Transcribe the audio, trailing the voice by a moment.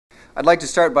I'd like to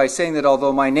start by saying that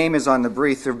although my name is on the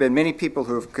brief, there have been many people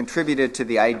who have contributed to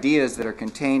the ideas that are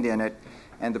contained in it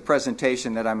and the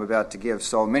presentation that I'm about to give.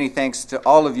 So many thanks to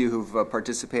all of you who've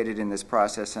participated in this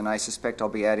process, and I suspect I'll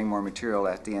be adding more material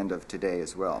at the end of today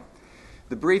as well.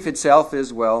 The brief itself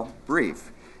is, well,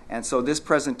 brief. And so this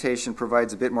presentation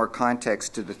provides a bit more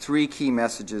context to the three key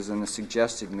messages and the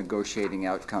suggested negotiating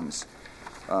outcomes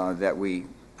that we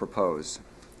propose.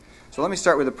 So let me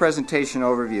start with a presentation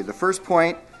overview. The first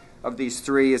point of these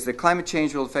three is that climate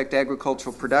change will affect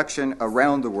agricultural production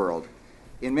around the world,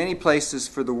 in many places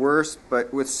for the worse,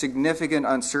 but with significant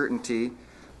uncertainty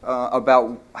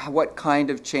about what kind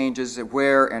of changes,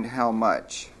 where, and how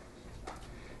much.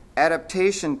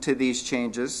 Adaptation to these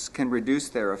changes can reduce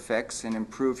their effects and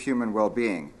improve human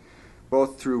well-being,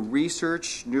 both through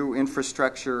research, new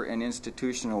infrastructure, and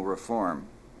institutional reform.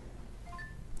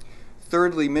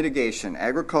 Thirdly, mitigation.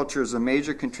 Agriculture is a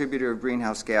major contributor of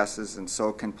greenhouse gases and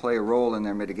so can play a role in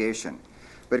their mitigation.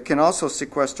 But it can also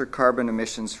sequester carbon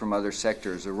emissions from other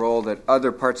sectors, a role that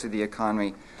other parts of the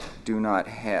economy do not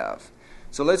have.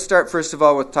 So let's start first of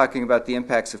all with talking about the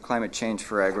impacts of climate change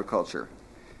for agriculture.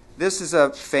 This is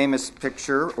a famous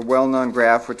picture, a well-known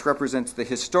graph, which represents the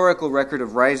historical record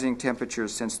of rising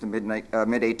temperatures since the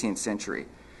mid-18th century.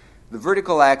 The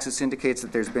vertical axis indicates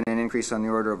that there's been an increase on the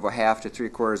order of 1/2 to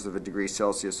 3/4 of a degree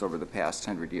Celsius over the past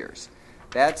 100 years.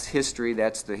 That's history,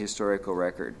 that's the historical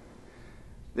record.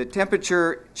 The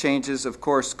temperature changes, of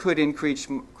course, could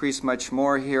increase much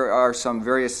more. Here are some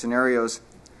various scenarios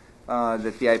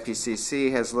that the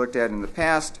IPCC has looked at in the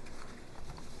past.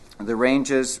 The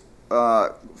ranges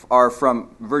are from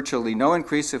virtually no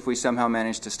increase if we somehow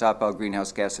manage to stop out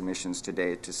greenhouse gas emissions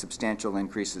today to substantial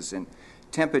increases in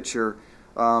temperature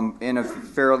in a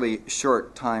fairly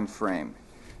short time frame.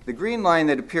 The green line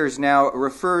that appears now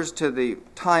refers to the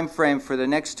time frame for the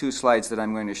next two slides that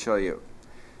I'm going to show you.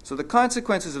 So the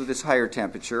consequences of this higher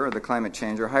temperature, or the climate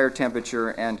change, are higher temperature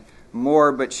and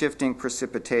more but shifting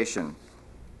precipitation.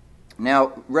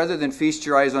 Now, rather than feast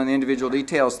your eyes on the individual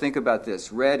details, think about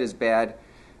this. Red is bad,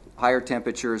 higher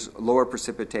temperatures, lower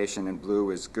precipitation, and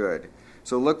blue is good.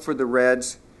 So look for the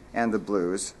reds and the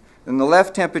blues. In the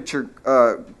left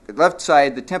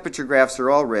side, the temperature graphs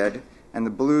are all red, and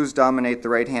the blues dominate the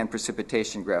right-hand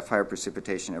precipitation graph, higher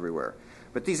precipitation everywhere.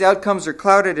 But these outcomes are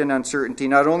clouded in uncertainty,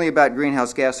 not only about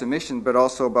greenhouse gas emissions, but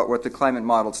also about what the climate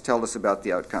models tell us about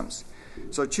the outcomes.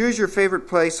 So choose your favorite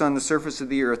place on the surface of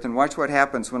the Earth and watch what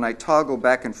happens when I toggle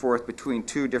back and forth between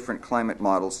two different climate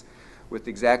models with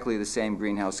exactly the same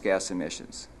greenhouse gas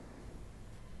emissions.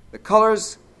 The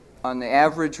colors on the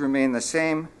average remain the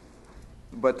same,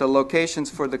 but the locations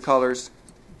for the colors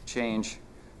change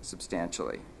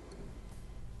substantially.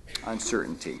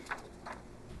 Uncertainty.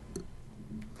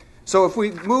 So if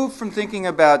we move from thinking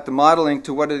about the modeling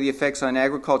to what are the effects on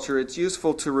agriculture, it's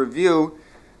useful to review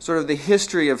sort of the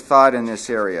history of thought in this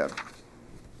area.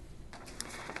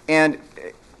 And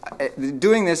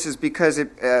doing this is because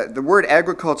the word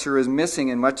agriculture is missing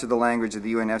in much of the language of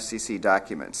the UNFCCC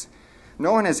documents.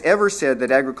 No one has ever said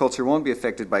that agriculture won't be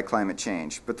affected by climate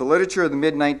change, but the literature of the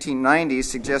mid-1990s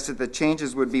suggested that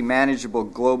changes would be manageable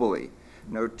globally.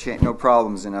 No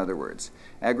problems, in other words.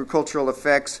 Agricultural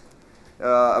effects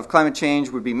of climate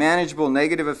change would be manageable.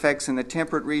 Negative effects in the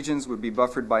temperate regions would be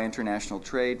buffered by international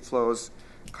trade flows.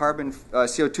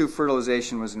 CO2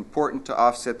 fertilization was important to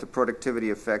offset the productivity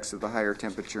effects of the higher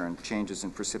temperature and changes in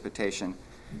precipitation,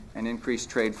 and increased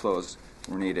trade flows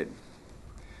were needed.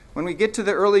 When we get to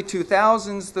the early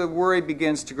 2000s, the worry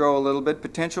begins to grow a little bit.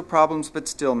 Potential problems, but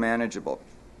still manageable.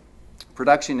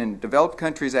 Production in developed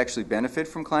countries actually benefit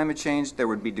from climate change. There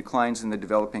would be declines in the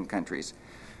developing countries.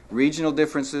 Regional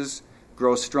differences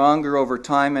grow stronger over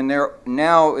time, and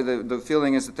now the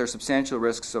feeling is that there are substantial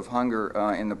risks of hunger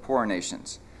in the poor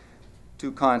nations.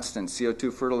 Two constants,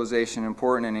 CO2 fertilization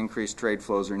important, and increased trade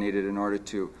flows are needed in order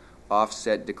to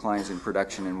offset declines in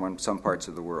production in some parts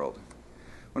of the world.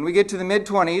 When we get to the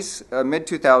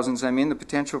mid-2000s, the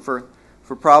potential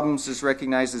for problems is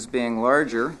recognized as being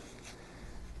larger.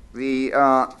 The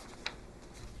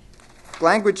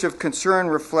language of concern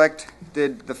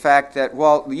reflected the fact that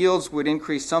while yields would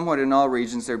increase somewhat in all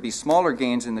regions, there would be smaller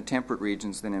gains in the temperate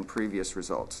regions than in previous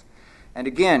results. And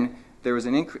again, there was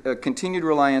a continued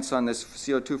reliance on this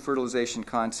CO2 fertilization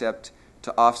concept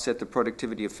to offset the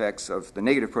productivity effects of the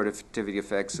negative productivity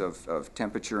effects of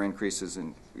temperature increases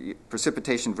and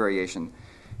precipitation variation,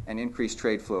 and increased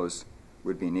trade flows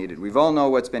would be needed. We've all know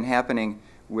what's been happening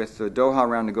with the Doha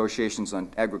round negotiations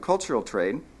on agricultural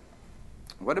trade.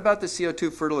 What about the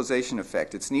CO2 fertilization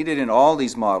effect? It's needed in all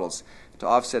these models to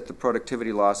offset the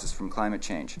productivity losses from climate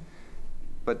change.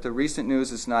 but the recent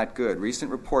news is not good.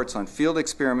 Recent reports on field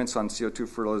experiments on CO2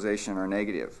 fertilization are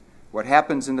negative. What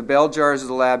happens in the bell jars of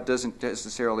the lab doesn't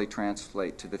necessarily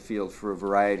translate to the field for a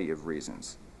variety of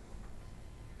reasons.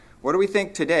 What do we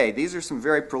think today? These are some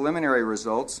very preliminary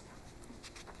results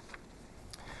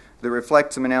that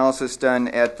reflect some analysis done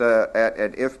at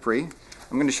IFPRI.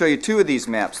 I'm going to show you two of these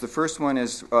maps. The first one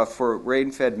is for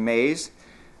rain-fed maize.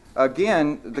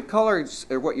 Again, the colors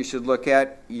are what you should look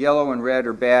at. Yellow and red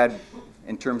are bad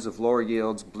in terms of lower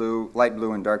yields. Blue, light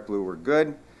blue and dark blue were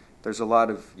good. There's a lot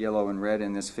of yellow and red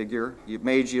in this figure.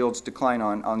 Maize yields decline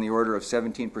on the order of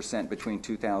 17% between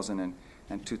 2000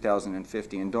 and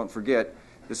 2050. And don't forget,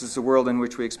 this is a world in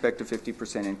which we expect a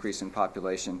 50% increase in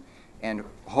population and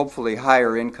hopefully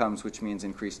higher incomes, which means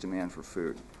increased demand for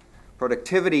food.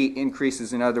 Productivity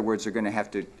increases, in other words, are going to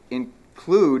have to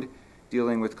include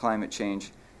dealing with climate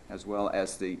change as well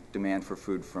as the demand for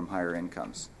food from higher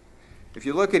incomes. If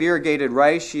you look at irrigated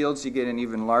rice yields, you get an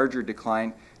even larger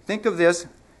decline. Think of this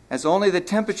as only the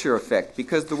temperature effect,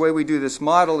 because the way we do this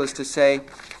model is to say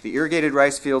the irrigated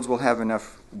rice fields will have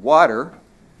enough water,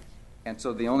 and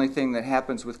so the only thing that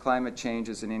happens with climate change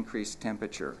is an increased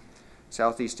temperature.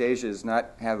 Southeast Asia does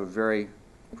not have a very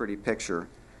pretty picture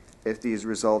if these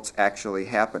results actually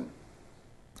happen.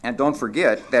 And don't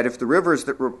forget that if the rivers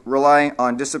that rely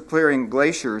on disappearing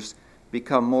glaciers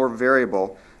become more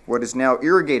variable, what is now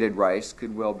irrigated rice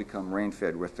could well become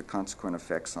rain-fed with the consequent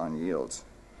effects on yields.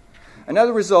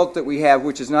 Another result that we have,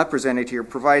 which is not presented here,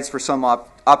 provides for some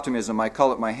optimism. I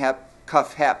call it my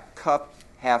cup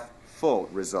half full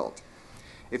result.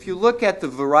 If you look at the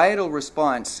varietal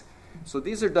response, so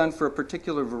these are done for a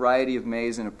particular variety of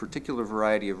maize and a particular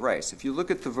variety of rice. If you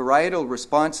look at the varietal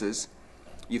responses,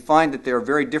 you find that there are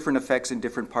very different effects in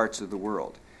different parts of the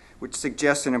world, which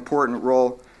suggests an important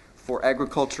role for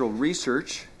agricultural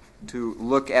research to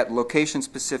look at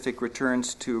location-specific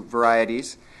returns to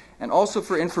varieties, and also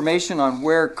for information on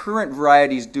where current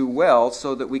varieties do well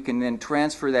so that we can then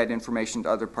transfer that information to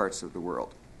other parts of the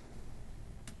world.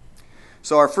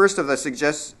 So our first of the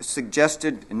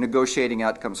suggested negotiating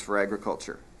outcomes for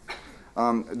agriculture.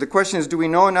 The question is, do we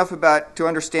know enough to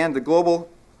understand the global?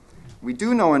 We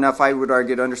do know enough, I would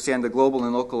argue, to understand the global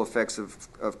and local effects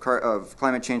of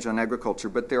climate change on agriculture,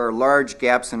 but there are large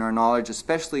gaps in our knowledge,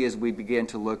 especially as we begin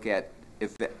to look at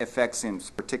effects in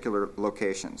particular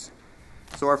locations.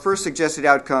 So our first suggested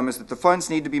outcome is that the funds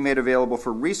need to be made available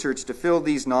for research to fill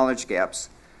these knowledge gaps,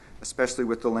 especially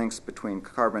with the links between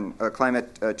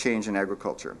climate change and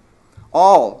agriculture.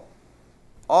 All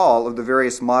of the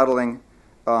various modeling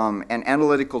and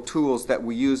analytical tools that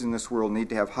we use in this world need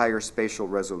to have higher spatial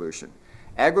resolution.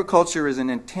 Agriculture is an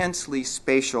intensely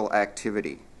spatial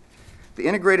activity. The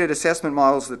integrated assessment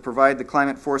models that provide the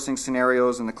climate forcing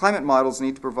scenarios and the climate models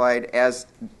need to provide as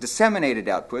disseminated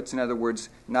outputs, in other words,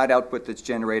 not output that's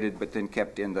generated but then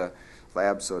kept in the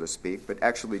lab, so to speak, but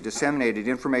actually disseminated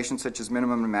information such as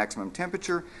minimum and maximum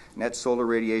temperature, net solar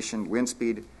radiation, wind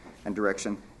speed, and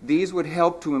direction. These would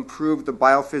help to improve the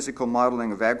biophysical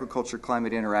modeling of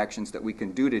agriculture-climate interactions that we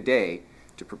can do today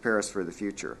to prepare us for the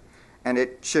future. And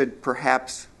it should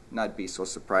perhaps not be so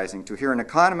surprising to hear an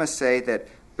economist say that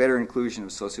better inclusion of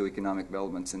socioeconomic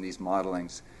developments in these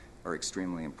modelings are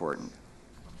extremely important.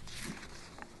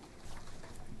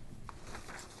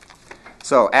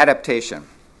 So, adaptation.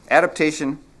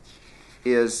 Adaptation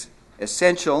is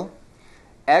essential.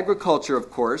 Agriculture,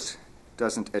 of course,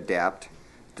 doesn't adapt.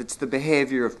 It's the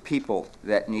behavior of people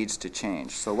that needs to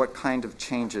change. So what kind of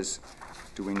changes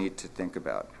do we need to think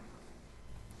about?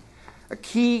 A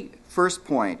key first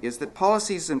point is that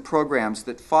policies and programs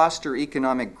that foster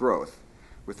economic growth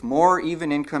with more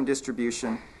even income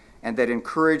distribution and that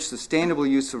encourage sustainable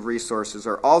use of resources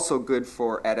are also good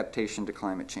for adaptation to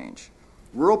climate change.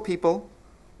 Rural people,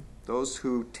 those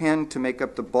who tend to make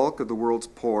up the bulk of the world's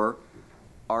poor,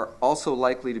 are also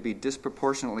likely to be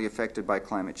disproportionately affected by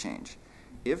climate change.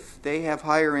 If they have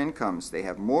higher incomes, they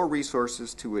have more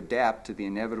resources to adapt to the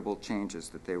inevitable changes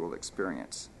that they will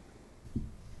experience.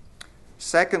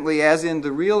 Secondly, as in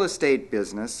the real estate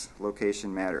business,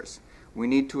 location matters. We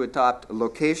need to adopt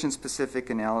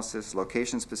location-specific analysis,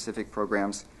 location-specific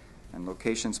programs, and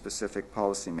location-specific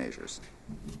policy measures.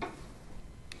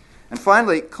 And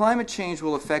finally, climate change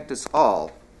will affect us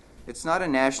all. It's not a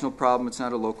national problem, it's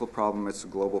not a local problem, it's a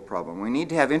global problem. We need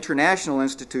to have international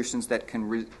institutions that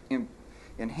can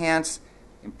enhance,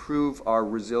 improve our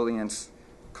resilience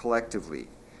collectively.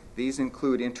 These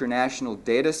include international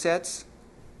data sets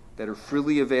that are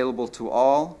freely available to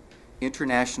all,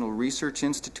 international research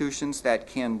institutions that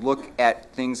can look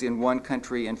at things in one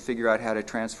country and figure out how to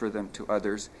transfer them to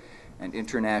others, and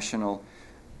international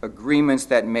agreements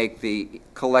that make the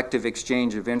collective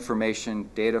exchange of information,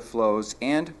 data flows,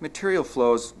 and material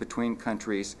flows between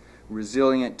countries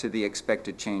resilient to the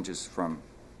expected changes from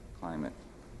climate.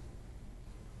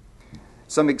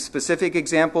 Some specific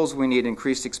examples: we need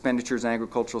increased expenditures in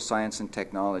agricultural science and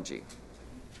technology.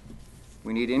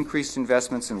 We need increased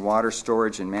investments in water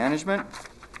storage and management,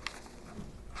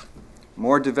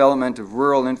 more development of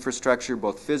rural infrastructure,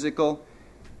 both physical,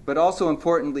 but also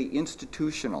importantly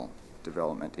institutional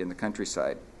development in the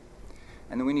countryside.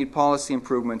 And then we need policy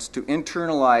improvements to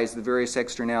internalize the various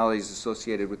externalities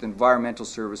associated with environmental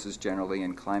services generally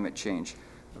and climate change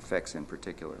effects in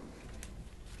particular.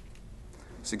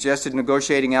 Suggested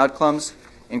negotiating outcomes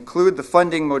include the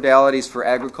funding modalities for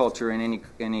agriculture in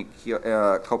any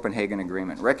Copenhagen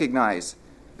agreement. Recognize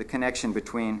the connection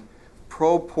between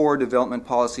pro-poor development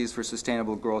policies for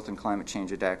sustainable growth and climate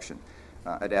change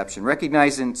adaptation.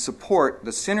 Recognize and support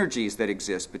the synergies that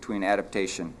exist between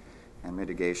adaptation and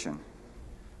mitigation.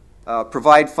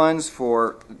 Provide funds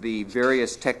for the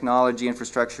various technology,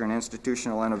 infrastructure, and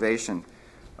institutional innovation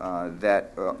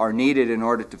that are needed in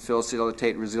order to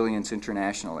facilitate resilience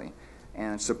internationally,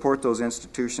 and support those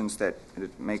institutions that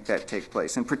make that take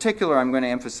place. In particular, I'm going to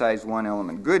emphasize one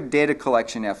element: good data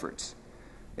collection efforts.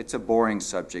 It's a boring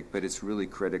subject, but it's really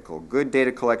critical. Good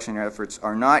data collection efforts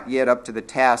are not yet up to the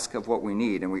task of what we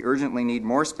need, and we urgently need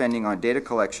more spending on data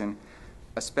collection,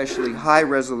 especially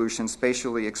high-resolution,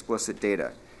 spatially explicit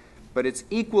data. But it's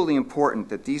equally important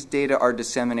that these data are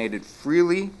disseminated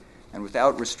freely and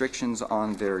without restrictions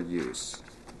on their use.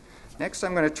 Next,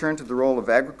 I'm going to turn to the role of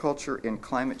agriculture in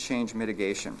climate change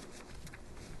mitigation.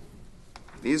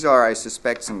 These are, I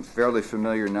suspect, some fairly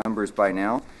familiar numbers by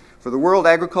now. For the world,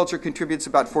 agriculture contributes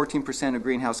about 14% of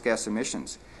greenhouse gas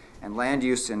emissions, and land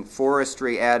use and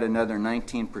forestry add another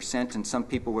 19%, and some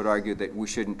people would argue that we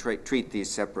shouldn't treat these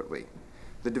separately.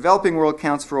 The developing world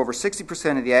counts for over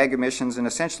 60% of the ag emissions and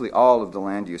essentially all of the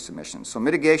land use emissions. So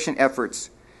mitigation efforts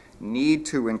need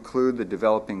to include the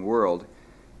developing world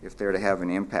if they're to have an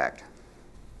impact.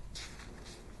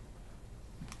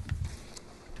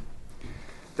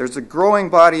 There's a growing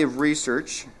body of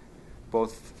research,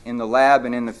 both in the lab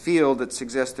and in the field, that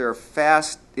suggests there are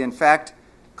in fact,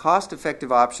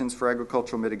 cost-effective options for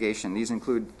agricultural mitigation. These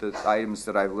include the items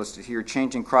that I've listed here: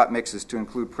 changing crop mixes to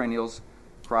include perennials,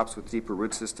 crops with deeper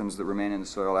root systems that remain in the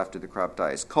soil after the crop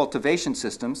dies, cultivation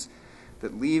systems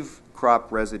that leave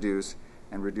crop residues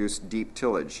and reduce deep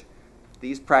tillage.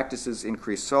 These practices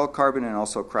increase soil carbon and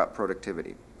also crop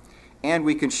productivity. And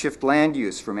we can shift land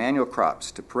use from annual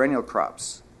crops to perennial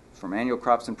crops, from annual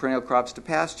crops and perennial crops to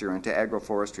pasture and to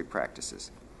agroforestry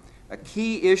practices. A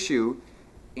key issue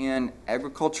in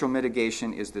agricultural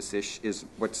mitigation is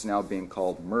what's now being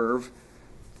called MERV.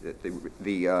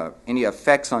 Any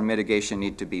effects on mitigation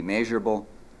need to be measurable,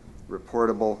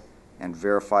 reportable, and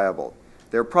verifiable.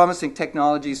 There are promising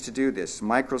technologies to do this: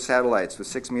 microsatellites with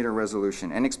 6-meter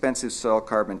resolution, inexpensive soil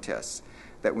carbon tests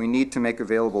that we need to make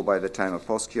available by the time a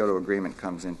post-Kyoto agreement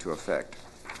comes into effect.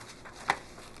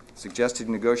 Suggested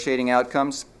negotiating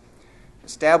outcomes: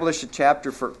 establish a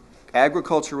chapter for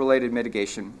agriculture-related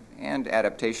mitigation and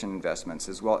adaptation investments,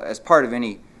 as well as part of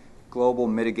any global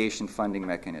mitigation funding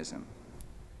mechanism.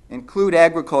 Include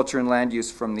agriculture and land use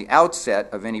from the outset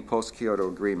of any post-Kyoto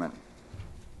agreement,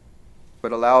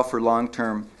 but allow for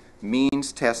long-term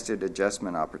means-tested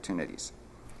adjustment opportunities.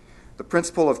 The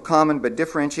principle of common but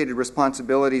differentiated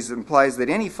responsibilities implies that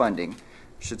any funding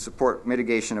should support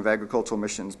mitigation of agricultural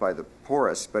emissions by the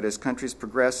poorest, but as countries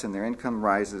progress and their income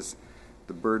rises,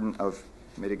 the burden of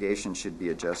mitigation should be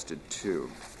adjusted too.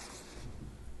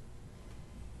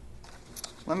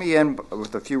 Let me end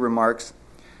with a few remarks.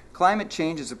 Climate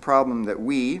change is a problem that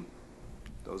we,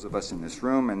 those of us in this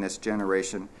room and this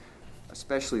generation,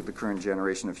 especially the current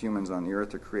generation of humans on the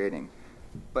earth, are creating.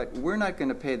 But we're not going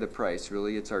to pay the price,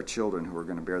 really. It's our children who are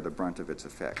going to bear the brunt of its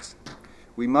effects.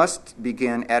 We must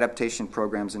begin adaptation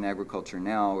programs in agriculture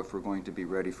now if we're going to be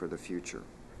ready for the future.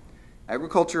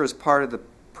 Agriculture is part of the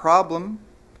problem.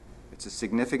 It's a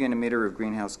significant emitter of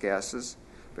greenhouse gases,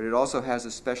 but it also has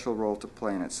a special role to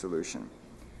play in its solution.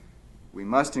 We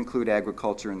must include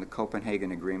agriculture in the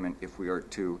Copenhagen Agreement if we are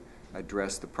to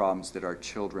address the problems that our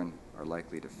children are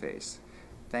likely to face.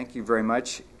 Thank you very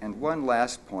much. And one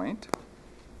last point.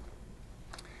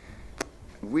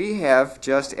 We have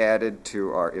just added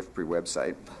to our IFPRI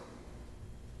website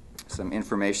some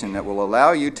information that will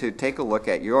allow you to take a look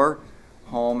at your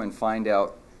home and find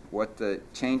out what the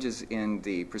changes in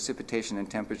the precipitation and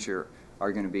temperature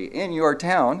are going to be in your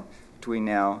town between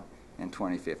now and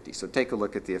 2050. So take a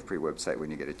look at the IFPRI website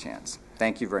when you get a chance.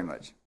 Thank you very much.